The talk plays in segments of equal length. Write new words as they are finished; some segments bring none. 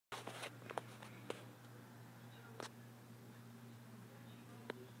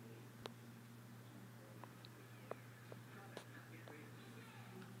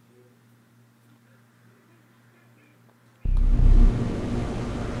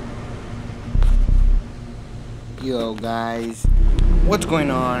Yo guys, what's going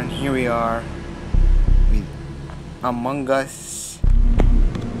on? Here we are with Among Us.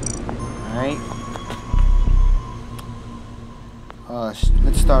 Alright.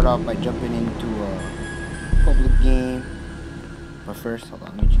 Let's start off by jumping into a public game. But first, hold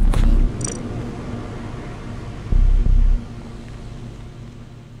on, let me change the name.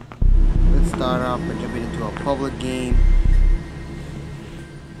 Let's start off by jumping into a public game.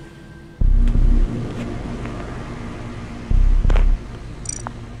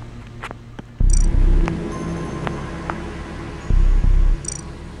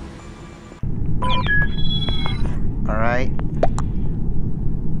 Alright.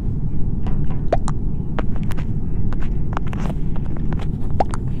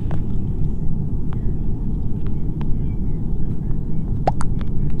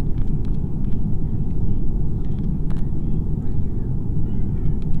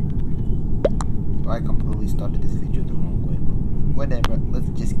 I completely started this video the wrong way, but whatever, let's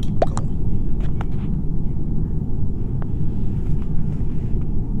just keep going.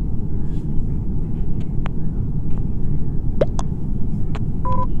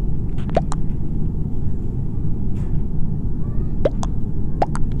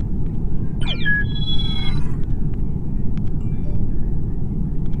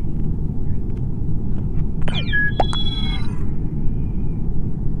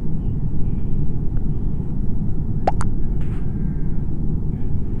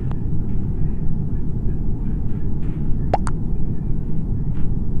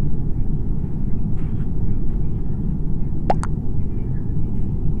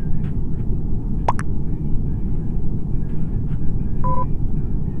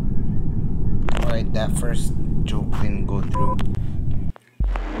 Alright, that first joke didn't go through.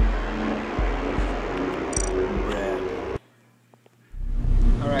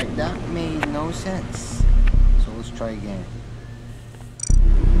 Alright, that made no sense. So let's try again.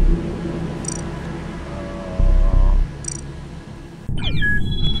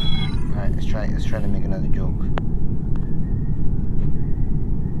 Alright, let's try to make another joke.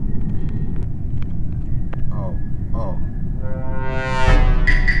 Oh.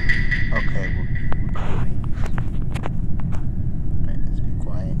 Okay, we're doing. Alright, let's be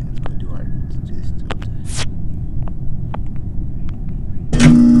quiet. Let's do this.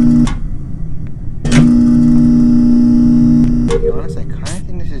 To be honest, I kinda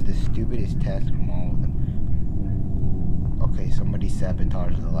think this is the stupidest task from all of them. Okay, somebody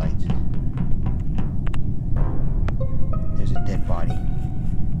sabotaged the lights. There's a dead body.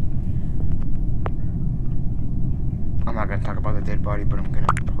 I'm not gonna talk about the dead body, but I'm gonna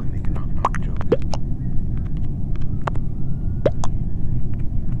probably make a knock-knock joke.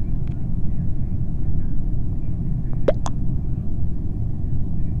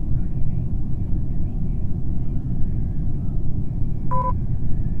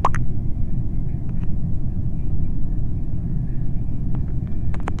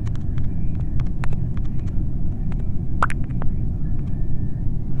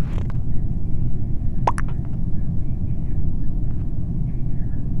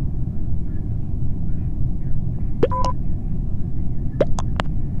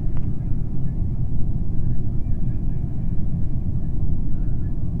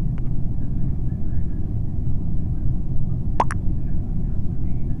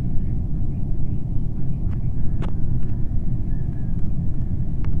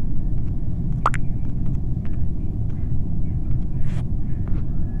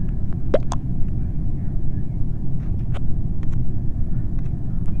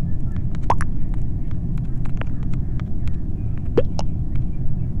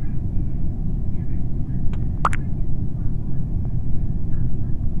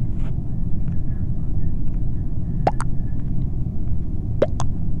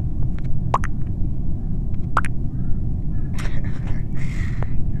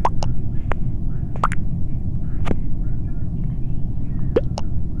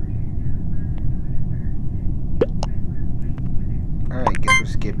 Alright, guess we're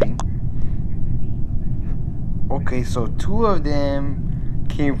skipping. Okay, so two of them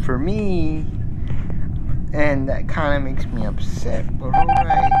came for me, and that kind of makes me upset, but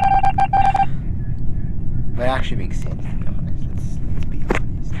alright. But it actually makes sense, to be honest. Let's be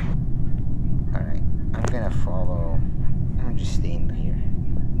honest. Alright, I'm gonna follow. I'm just staying here.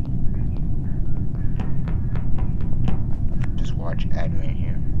 Just watch admin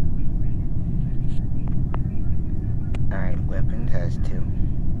here. Alright, weapons has 2.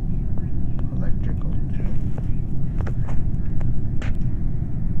 Electrical 2.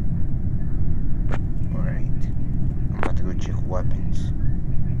 Alright. I'm about to go check weapons.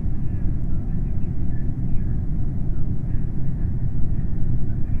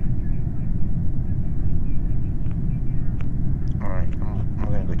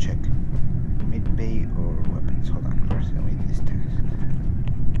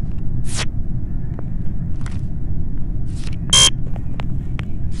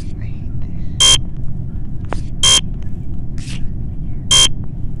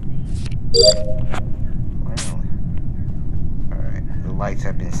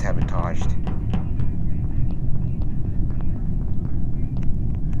 been sabotaged.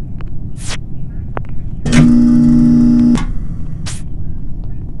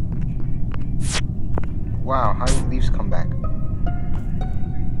 Wow, how did leaves come back?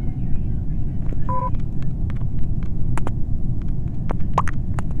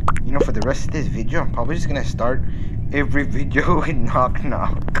 You know, for the rest of this video, I'm probably just gonna start every video with knock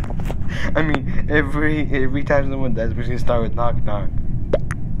knock. I mean, every time someone dies, we're just gonna start with knock knock.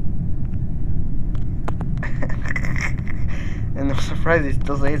 And I'm surprised it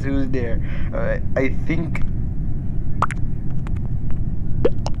still says who's there. I think.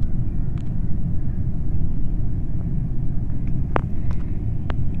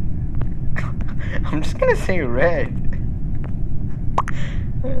 I'm just gonna say red.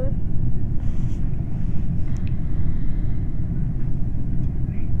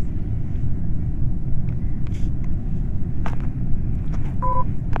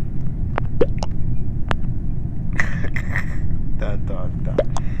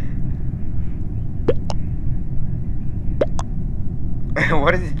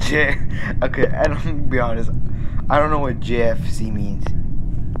 What is J? Okay, I don't be honest. I don't know what JFC means.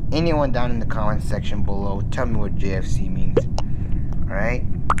 Anyone down in the comment section below, tell me what JFC means. Alright?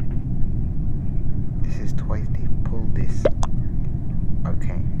 This is twice they pulled this.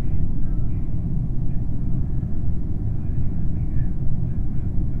 Okay.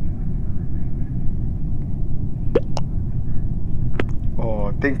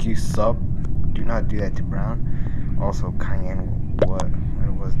 Oh, thank you, sub. Do not do that to Brown. Also, Cayenne, what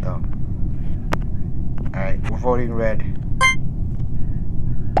was the... Alright, we're voting red.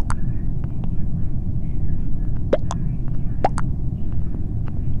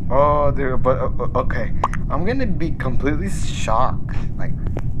 Oh, there, but okay. I'm gonna be completely shocked, like,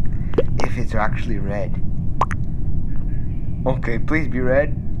 if it's actually red. Okay, please be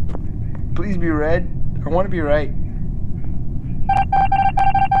red. Please be red. I want to be right.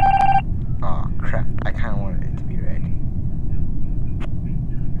 Oh crap! I kind of wanted it to be red.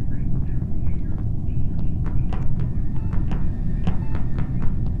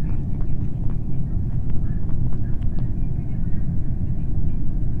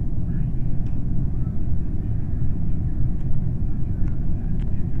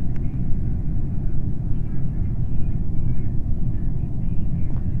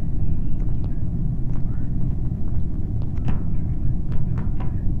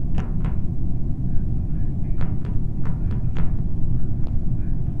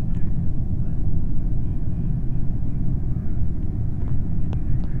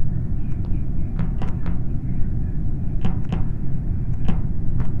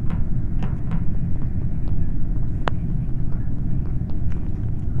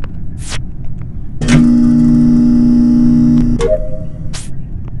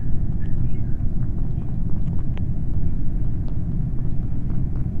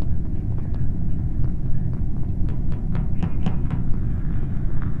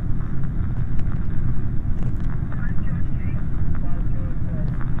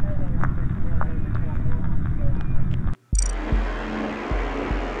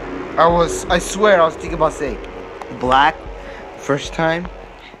 I swear I was thinking about saying black first time,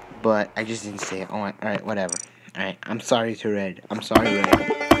 but I just didn't say it. Oh, alright, whatever. Alright, I'm sorry to red. I'm sorry, red.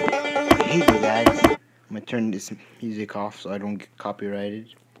 Hey you guys. I'm gonna turn this music off so I don't get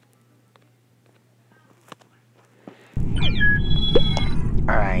copyrighted.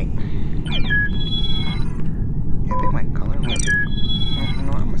 Alright. Yeah, I pick my color. I'm gonna pick. You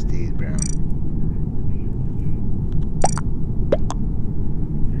know what? I'm gonna stay with brown.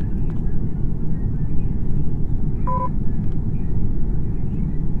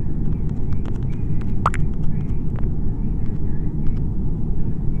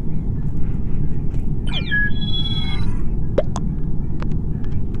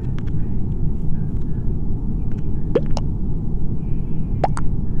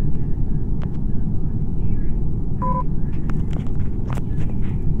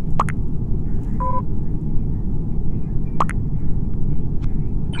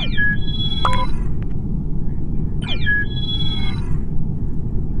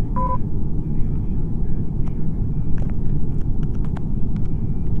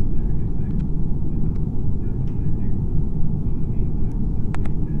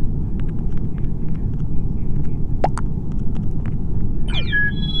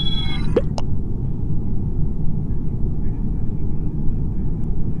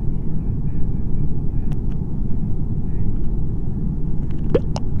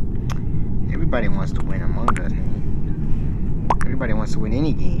 Everybody wants to win Among Us. Everybody wants to win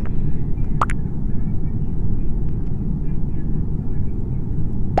any game.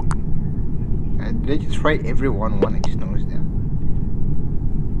 Did I just write everyone one? I just noticed that.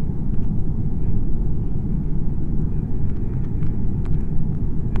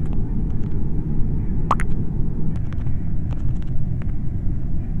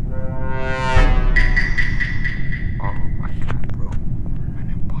 Oh my god, bro. I'm an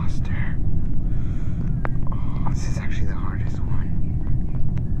imposter. Oh, this is actually the hardest one.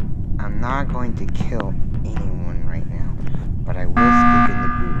 I'm not going to kill anyone right now, but I will stick in the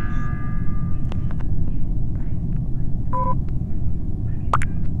groove.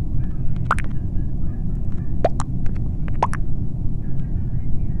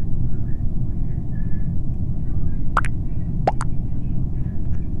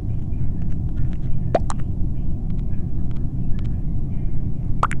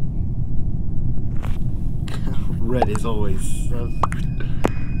 Red is always sus.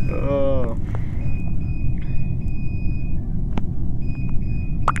 Oh.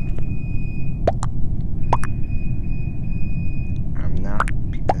 I'm not,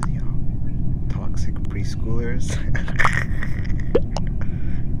 because y'all toxic preschoolers.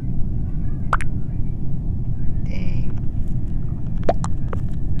 Dang.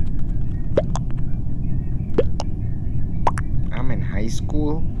 I'm in high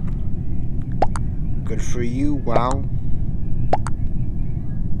school. Good for you, wow.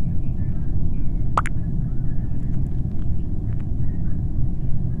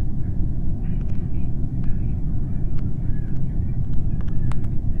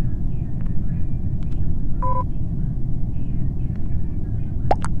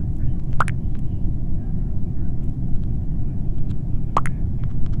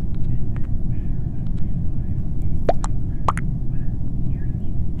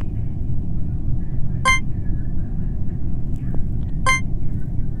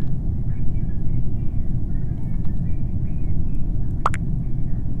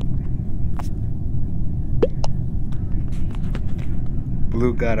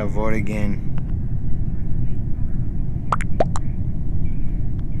 Blue gotta vote again.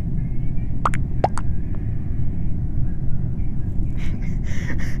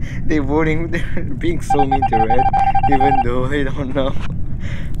 They're being so mean to Red, even though I don't know.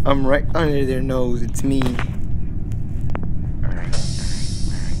 I'm right under their nose, it's me. Alright.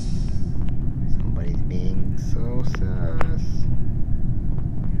 Somebody's being so sus.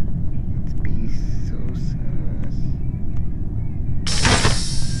 Let's be so sus.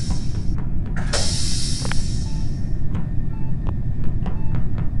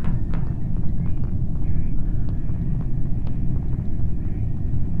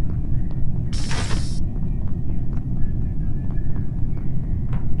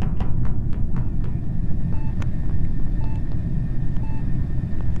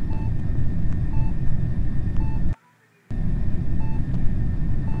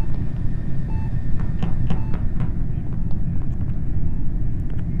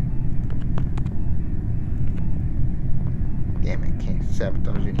 Damn, I can't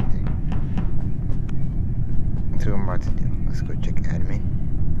sabotage anything. That's what I'm about to do. Let's go check admin.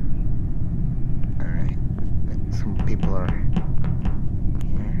 Alright. Some people are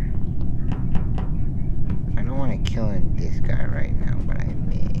here. I don't want to kill this guy right now, but I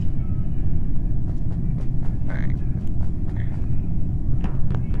may. Alright.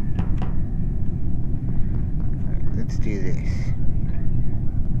 Alright, let's do this.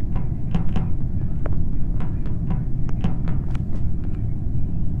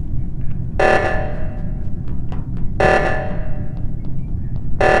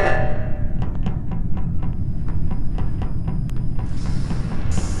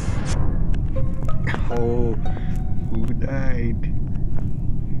 Oh, who died?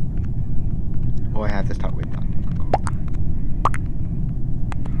 Oh, I have to start with that.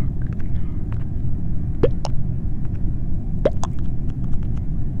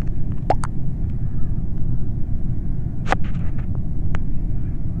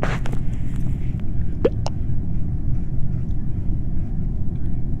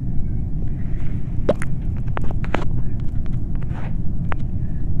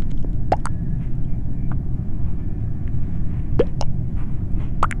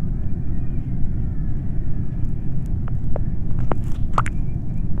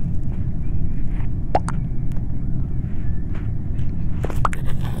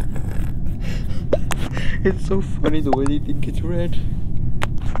 It's so funny the way they think it's red.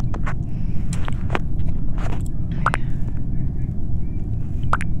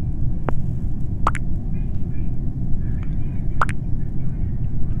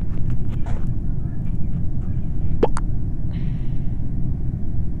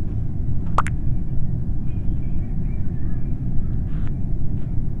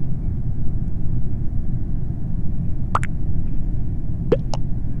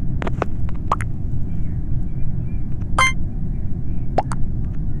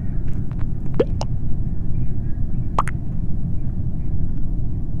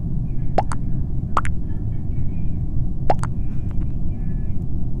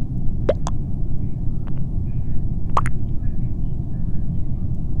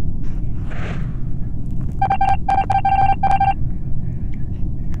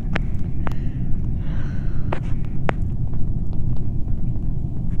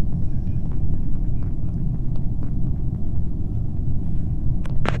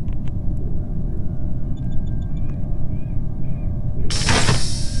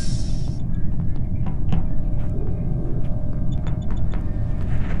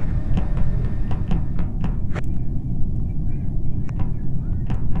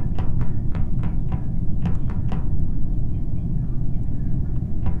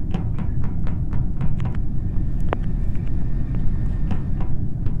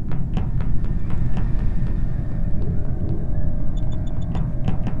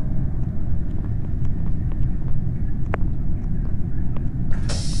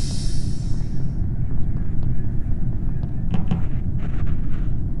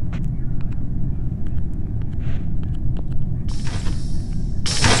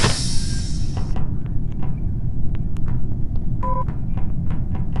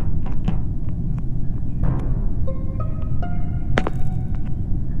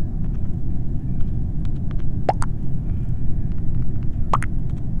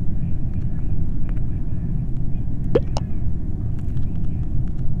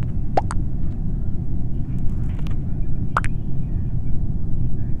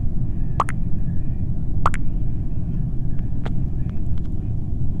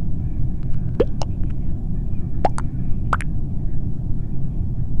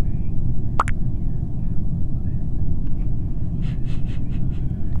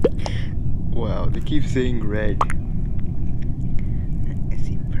 They keep saying red. I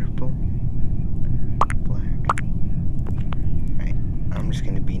see purple, black. Right, I'm just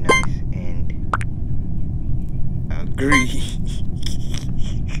gonna be nice and agree.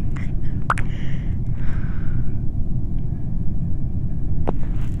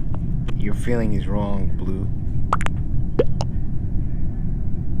 Your feeling is wrong, blue.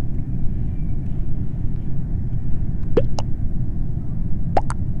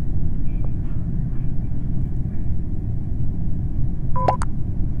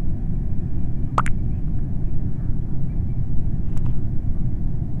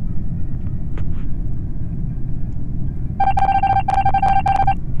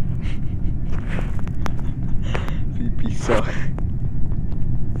 VP suck.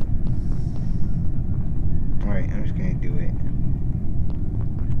 Alright, I'm just gonna do it.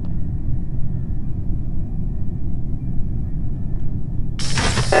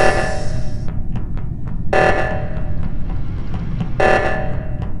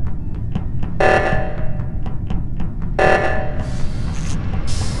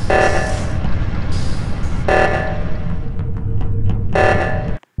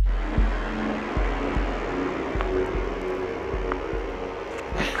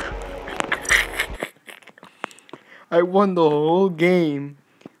 I won the whole game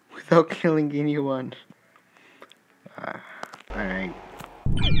without killing anyone. Alright.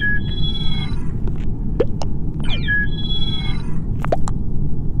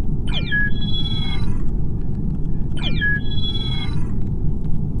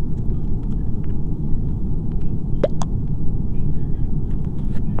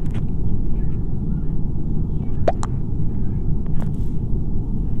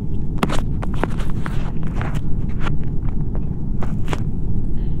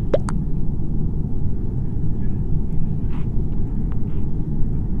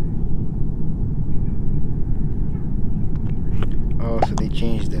 Oh, so they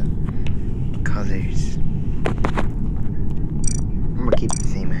changed the colors. I'm gonna keep the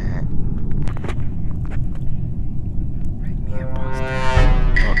same hat. Make me a imposter.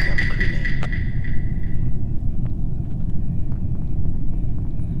 Okay, I'm creating.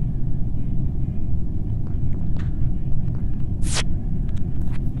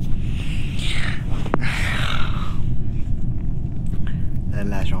 That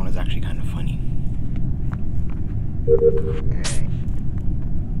last round was actually kind of funny.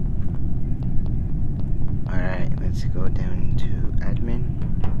 Alright, let's go down to admin.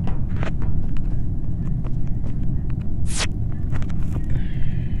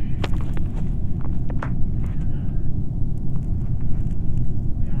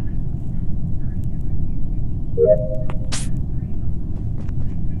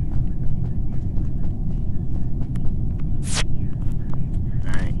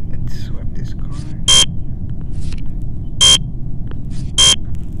 Alright, let's swipe this card.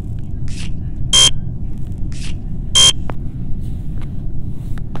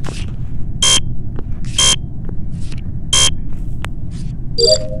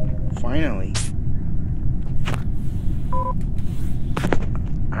 Finally.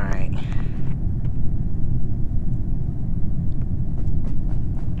 Alright.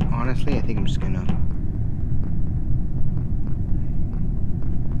 Honestly, I think I'm just gonna...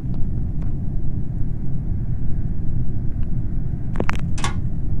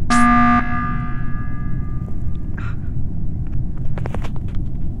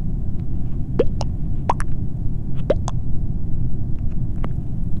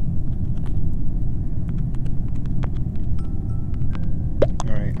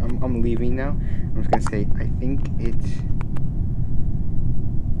 I'm leaving now. I'm just gonna say I think it's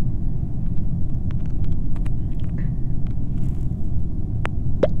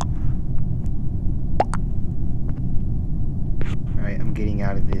alright, I'm getting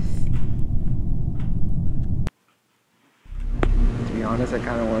out of this. To be honest, I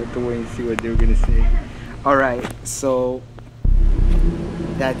kinda wanted to wait and see what they were gonna say. Alright, so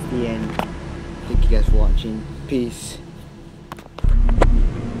that's the end. Thank you guys for watching. Peace.